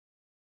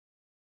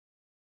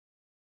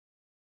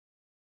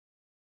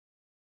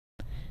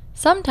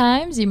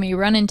Sometimes you may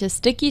run into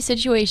sticky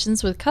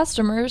situations with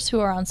customers who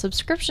are on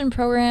subscription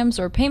programs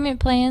or payment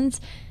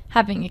plans,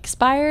 having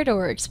expired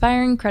or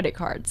expiring credit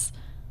cards.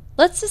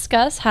 Let's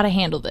discuss how to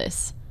handle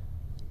this.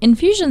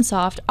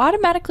 Infusionsoft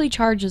automatically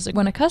charges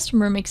when a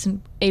customer makes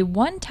a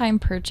one-time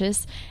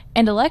purchase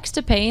and elects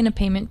to pay in a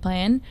payment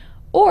plan,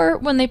 or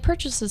when they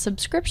purchase a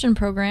subscription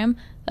program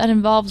that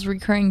involves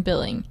recurring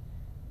billing.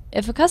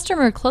 If a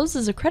customer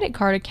closes a credit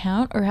card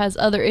account or has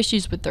other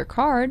issues with their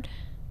card,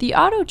 the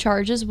auto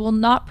charges will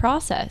not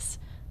process.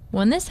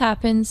 When this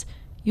happens,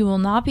 you will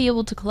not be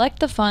able to collect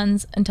the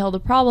funds until the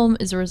problem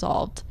is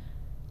resolved.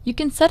 You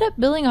can set up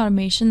billing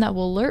automation that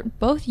will alert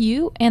both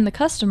you and the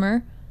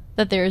customer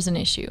that there is an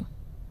issue.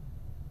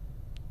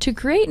 To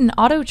create an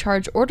auto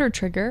charge order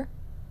trigger,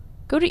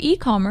 go to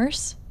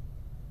e-commerce,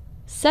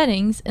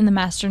 settings in the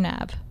master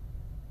nav.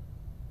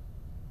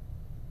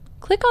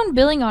 Click on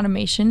billing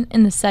automation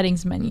in the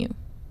settings menu.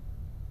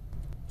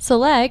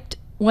 Select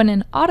when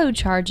an auto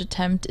charge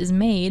attempt is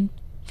made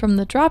from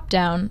the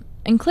drop-down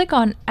and click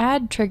on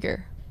Add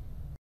Trigger.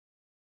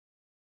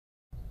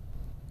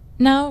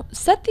 Now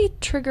set the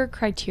trigger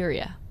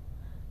criteria.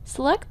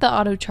 Select the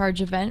auto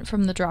charge event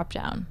from the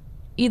drop-down,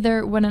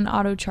 either when an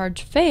auto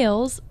charge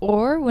fails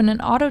or when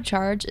an auto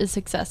charge is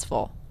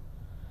successful.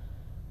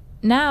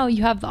 Now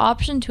you have the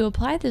option to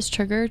apply this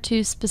trigger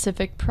to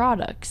specific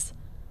products.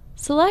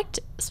 Select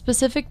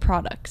Specific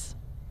Products.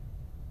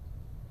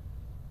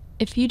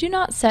 If you do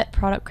not set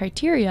product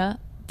criteria,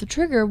 the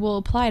trigger will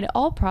apply to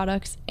all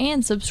products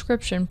and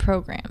subscription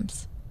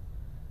programs.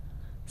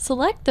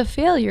 Select the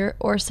failure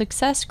or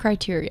success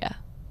criteria.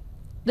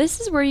 This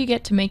is where you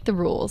get to make the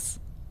rules.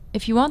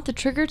 If you want the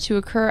trigger to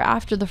occur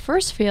after the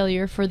first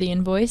failure for the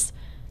invoice,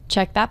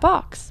 check that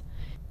box.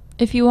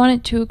 If you want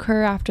it to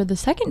occur after the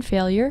second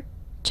failure,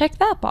 check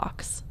that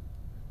box.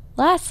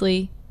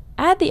 Lastly,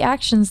 add the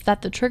actions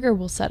that the trigger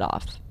will set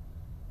off.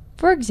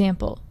 For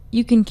example,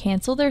 you can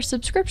cancel their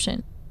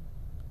subscription.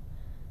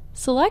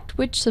 Select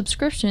which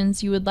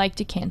subscriptions you would like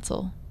to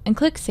cancel and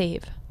click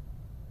Save.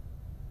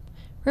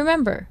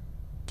 Remember,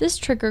 this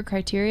trigger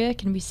criteria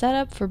can be set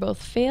up for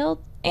both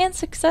failed and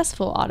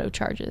successful auto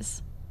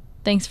charges.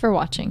 Thanks for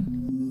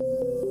watching.